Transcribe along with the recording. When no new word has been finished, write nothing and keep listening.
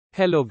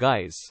Hello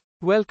guys.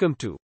 Welcome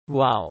to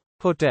Wow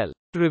Hotel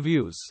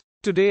Reviews.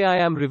 Today I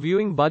am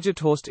reviewing Budget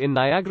Host in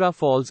Niagara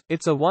Falls.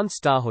 It's a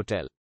 1-star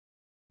hotel.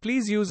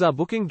 Please use our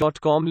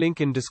booking.com link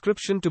in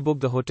description to book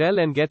the hotel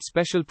and get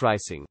special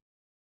pricing.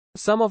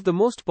 Some of the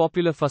most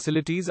popular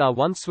facilities are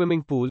one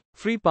swimming pool,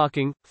 free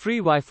parking, free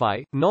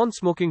Wi-Fi,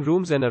 non-smoking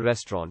rooms and a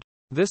restaurant.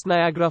 This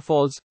Niagara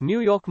Falls, New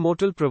York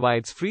motel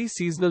provides free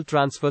seasonal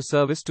transfer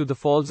service to the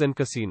falls and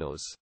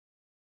casinos.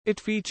 It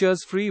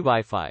features free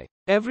Wi-Fi.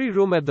 Every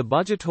room at the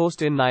Budget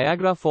Host in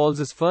Niagara Falls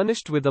is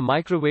furnished with a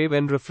microwave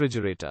and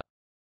refrigerator.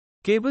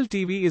 Cable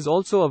TV is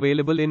also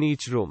available in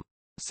each room.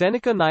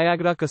 Seneca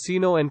Niagara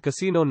Casino and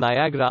Casino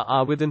Niagara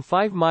are within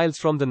 5 miles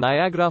from the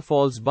Niagara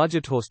Falls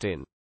Budget Host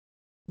Inn.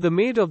 The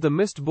Maid of the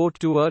Mist boat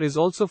tour is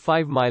also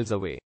 5 miles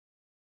away.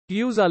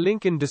 Use our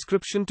link in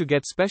description to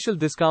get special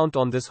discount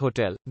on this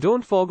hotel.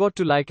 Don't forget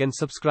to like and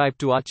subscribe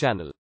to our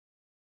channel.